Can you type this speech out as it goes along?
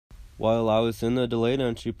While I was in the delayed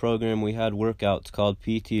entry program, we had workouts called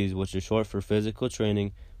Pp3s, which is short for physical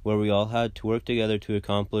training, where we all had to work together to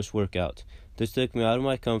accomplish workouts. This took me out of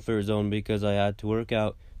my comfort zone because I had to work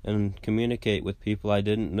out and communicate with people I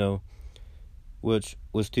didn't know, which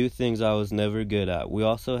was two things I was never good at. We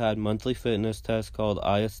also had monthly fitness tests called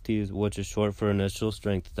ISTs, which is short for initial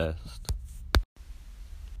strength test.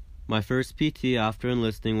 My first PT after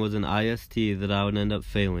enlisting was an IST that I would end up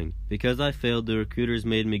failing. Because I failed, the recruiters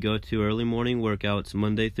made me go to early morning workouts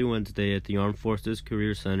Monday through Wednesday at the Armed Forces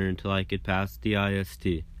Career Center until I could pass the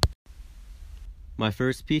IST. My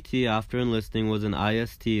first PT after enlisting was an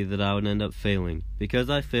IST that I would end up failing. Because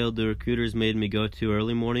I failed, the recruiters made me go to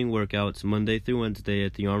early morning workouts Monday through Wednesday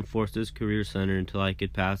at the Armed Forces Career Center until I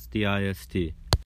could pass the IST.